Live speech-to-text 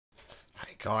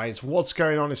Guys, what's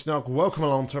going on? It's Nock. Welcome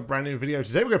along to a brand new video.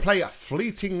 Today we're going to play a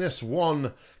Fleetingness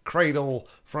 1 Cradle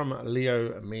from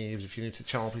Leomieves. If you're new to the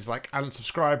channel, please like and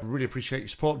subscribe. Really appreciate your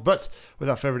support. But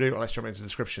without further ado, let's jump into the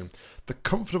description. The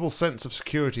comfortable sense of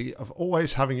security of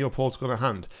always having your portal on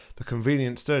hand. The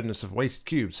convenient sturdiness of weighted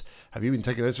cubes. Have you been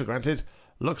taking those for granted?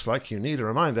 Looks like you need a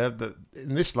reminder that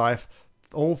in this life,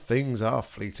 all things are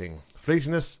fleeting.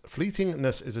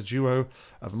 Fleetingness is a duo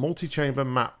of multi-chamber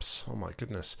maps, oh my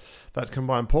goodness, that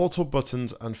combine portal,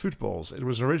 buttons and footballs. It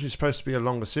was originally supposed to be a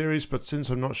longer series, but since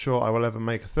I'm not sure I will ever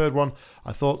make a third one,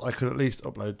 I thought I could at least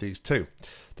upload these two.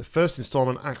 The first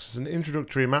installment acts as an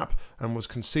introductory map and was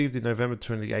conceived in November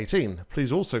 2018.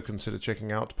 Please also consider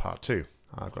checking out part 2.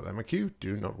 I've got them in my queue,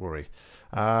 do not worry.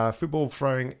 Football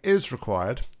throwing is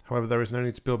required, however there is no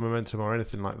need to build momentum or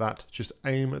anything like that, just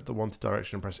aim at the wanted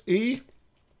direction and press E.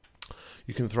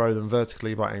 You can throw them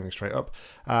vertically by aiming straight up.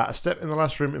 A step in the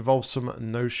last room involves some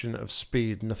notion of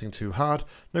speed, nothing too hard.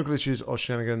 No glitches or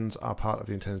shenanigans are part of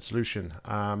the intended solution.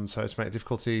 So estimated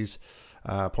difficulties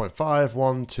 0.5,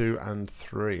 1, 2 and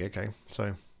 3. Okay,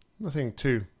 so nothing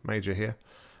too major here.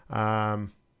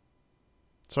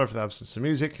 Sorry for the absence of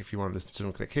music. If you want to listen to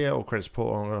them, click here. All credits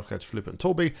support on go to Flip and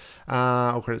Torby.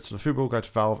 All credits to the football go to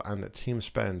Valve and Team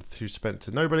Spend. Who spent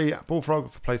to Nobody,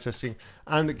 Bullfrog for playtesting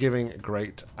and giving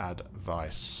great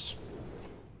advice.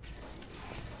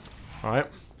 All right.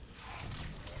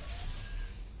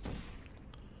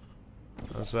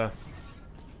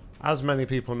 As many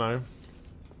people know,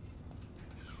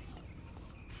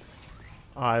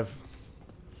 I've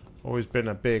always been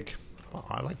a big. Oh,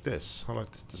 I like this. I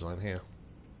like this design here.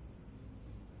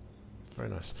 Very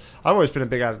nice. I've always been a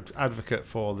big advocate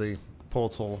for the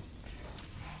portal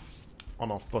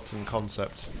on-off button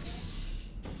concept.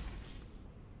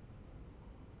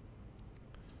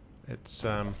 It's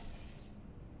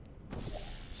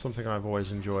something I've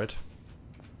always enjoyed.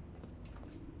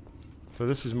 So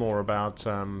this is more about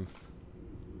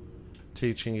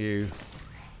teaching you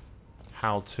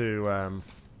how to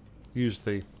use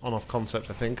the on-off concept,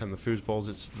 I think, and the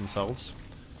foosballs themselves.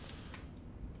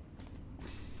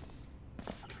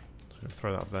 I'm going to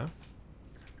throw that up there.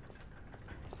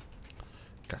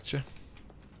 Gotcha.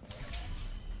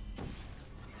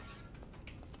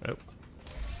 Oh.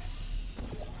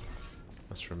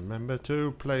 Let's remember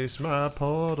to place my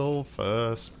portal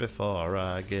first before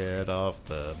I get off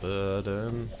the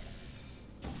burden.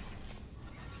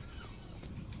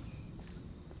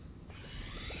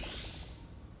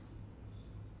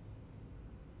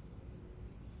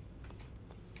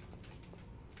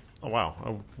 Oh wow,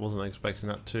 I wasn't expecting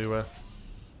that to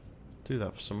do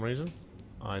that for some reason.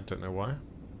 I don't know why.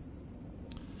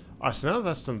 Alright, so now that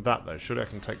that's done that though, surely I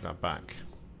can take that back.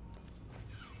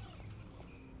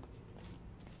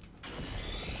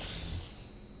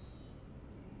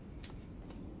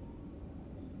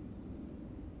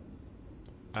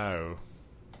 Oh.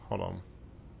 Hold on.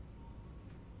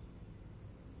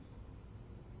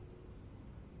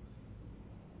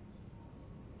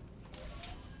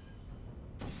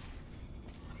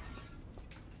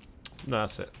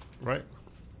 That's it, right?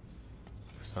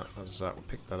 That's that. We'll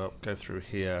pick that up, go through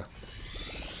here.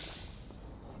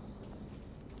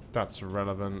 That's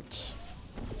irrelevant.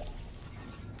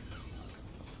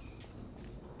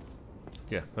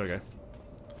 Yeah, there we go.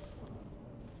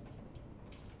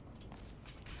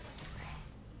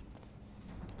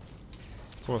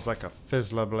 It's almost like a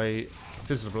fizzler blaze.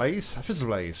 Fizzler blaze? A fizzler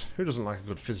blaze. Who doesn't like a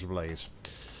good fizzler blaze?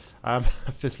 A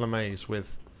fizzler maze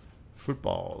with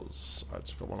footballs. Alright,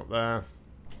 so we've got one up there.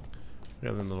 We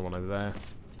have another one over there.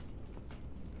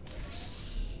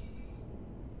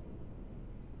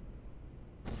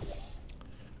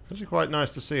 It's actually quite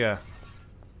nice to see a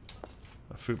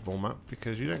football map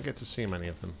because you don't get to see many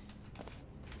of them.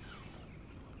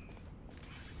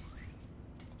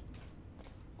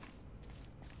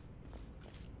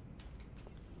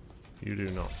 You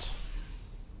do not.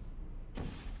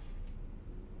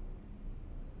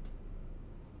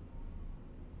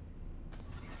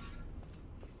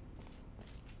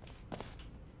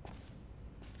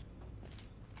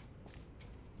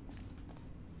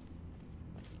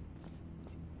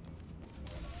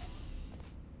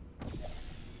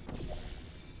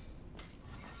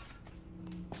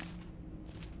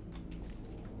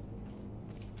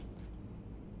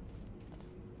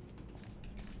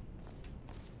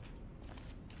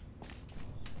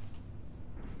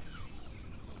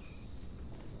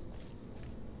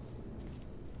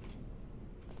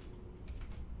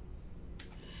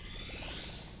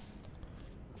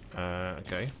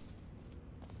 Okay.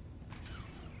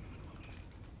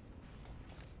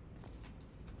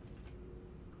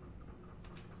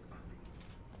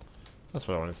 That's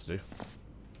what I wanted to do.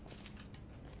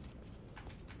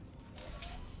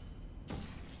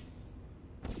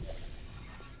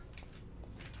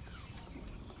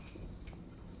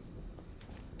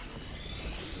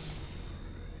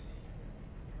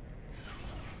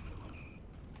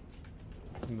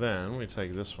 Then we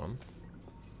take this one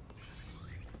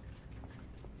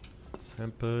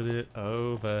and put it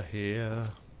over here.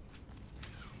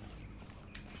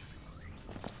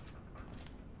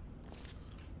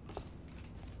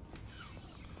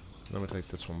 Then we take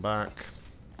this one back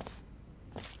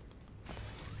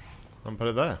and put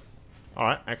it there.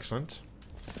 Alright, excellent.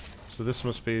 So this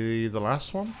must be the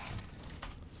last one.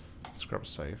 Let's grab a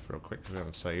save real quick because we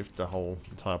haven't saved the whole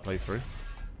entire playthrough.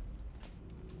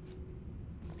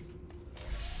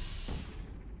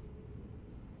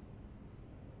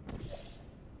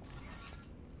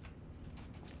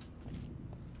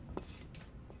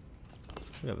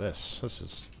 Look at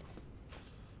this.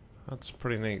 That's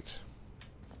pretty neat.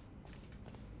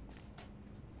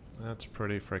 That's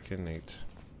pretty freaking neat.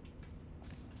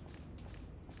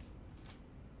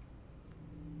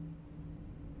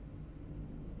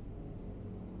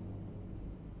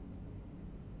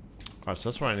 Alright, so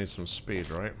that's why I need some speed,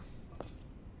 right?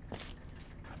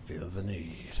 I feel the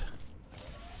need.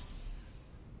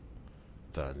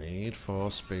 The need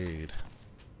for speed.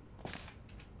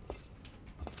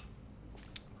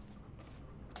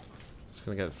 Just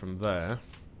gonna get it from there.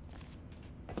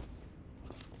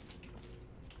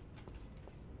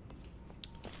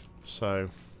 So,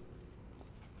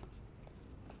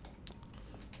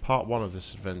 part one of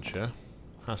this adventure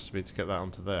has to be to get that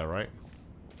onto there, right?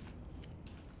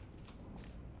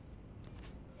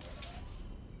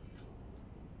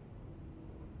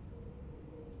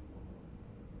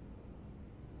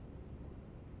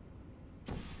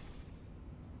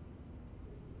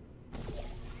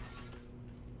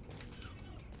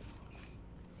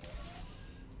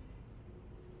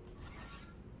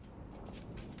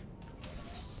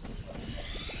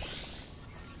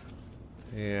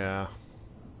 Yeah.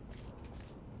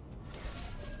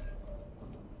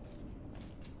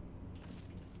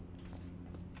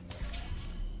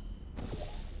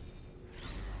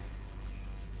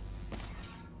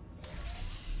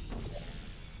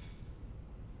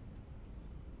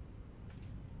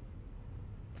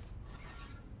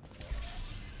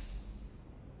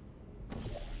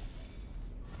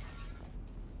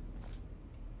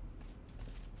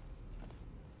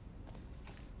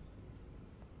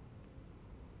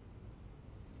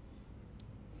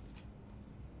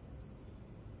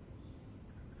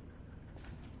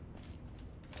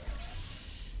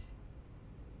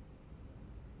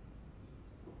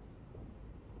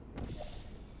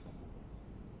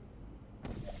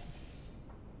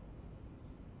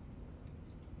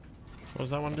 What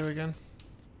does that one do again?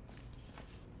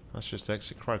 That's just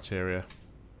exit criteria.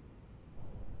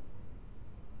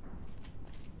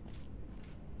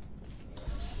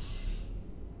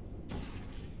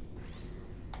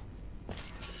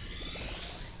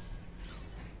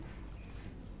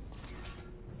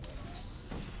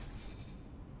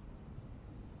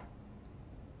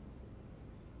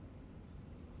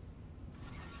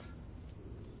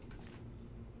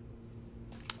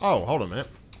 Oh, hold on a minute.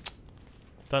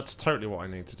 That's totally what I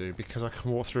need to do, because I can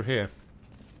walk through here.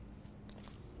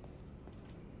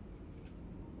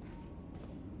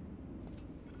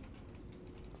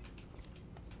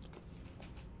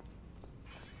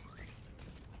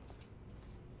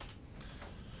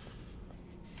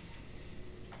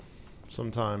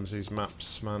 Sometimes these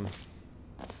maps, man.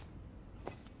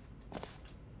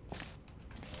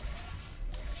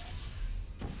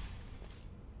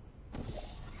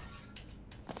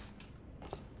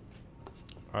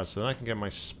 Alright, so then I can get my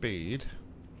speed.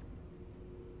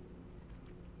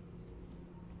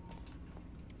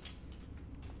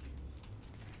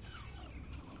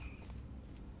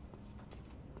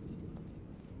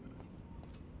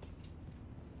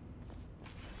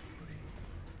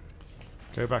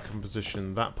 Go back and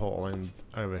position that portal in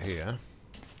over here.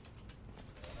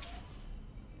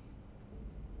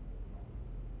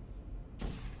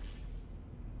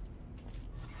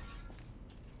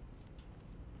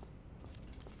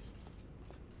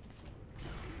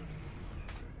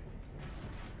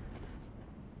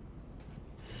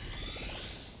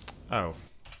 Oh,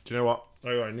 do you know what?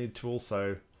 Oh, I need to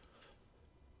also...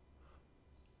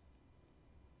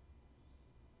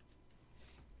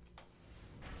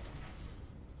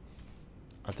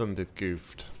 I done did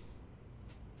goofed.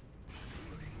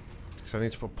 Because I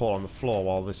need to put a portal on the floor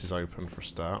while this is open for a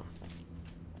start.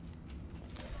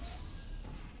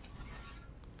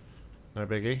 No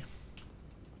biggie.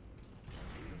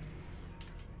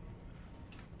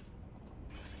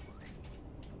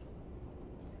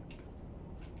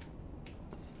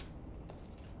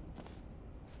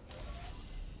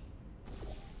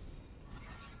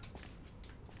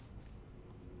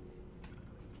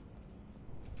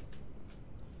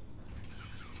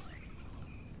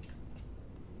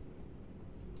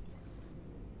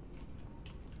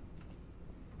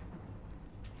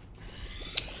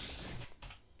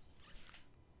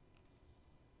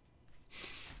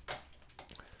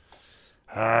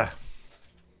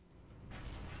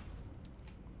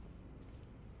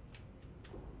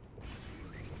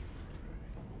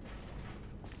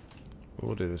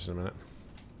 We'll do this in a minute.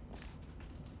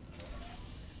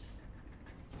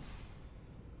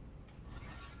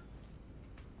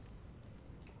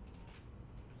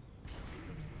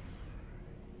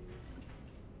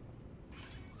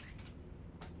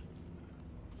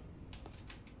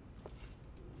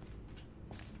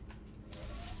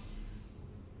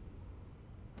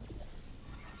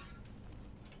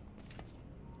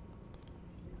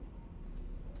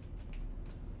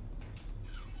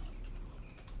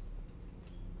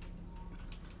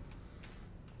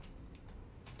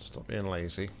 Stop being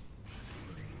lazy.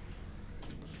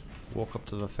 Walk up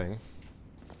to the thing.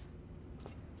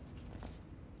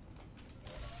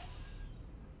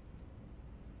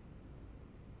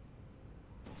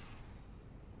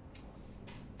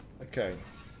 Okay.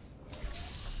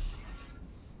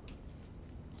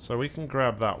 So we can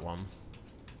grab that one.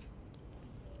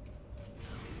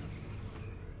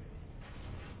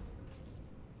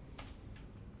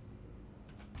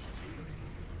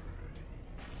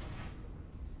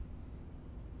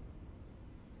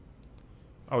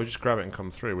 Oh, we just grab it and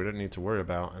come through. We don't need to worry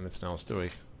about anything else, do we?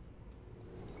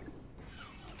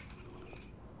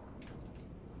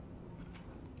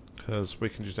 Because we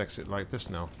can just exit like this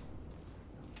now.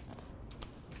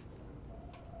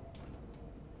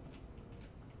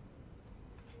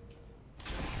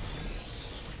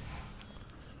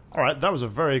 Alright, that was a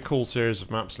very cool series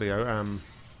of maps, Leo.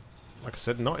 Like I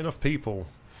said, not enough people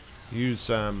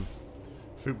use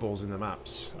footballs in the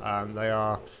maps. They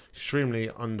are extremely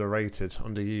underrated,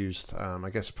 underused. I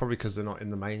guess probably because they're not in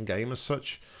the main game as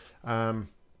such.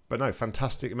 But no,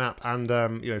 fantastic map, and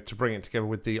you know, to bring it together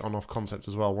with the on-off concept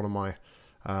as well. One of my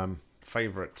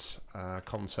favourite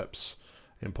concepts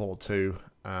in Portal 2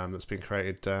 that's been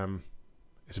created.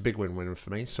 It's a big win-win for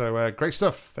me. So great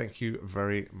stuff. Thank you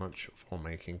very much for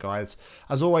making, guys.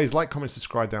 As always, like, comment,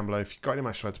 subscribe down below. If you've got any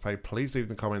match to play, please leave in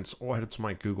the comments or head to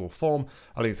my Google form.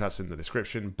 I'll link to that in the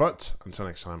description. But until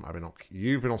next time, I've been Nock.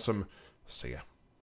 You've been awesome. See ya.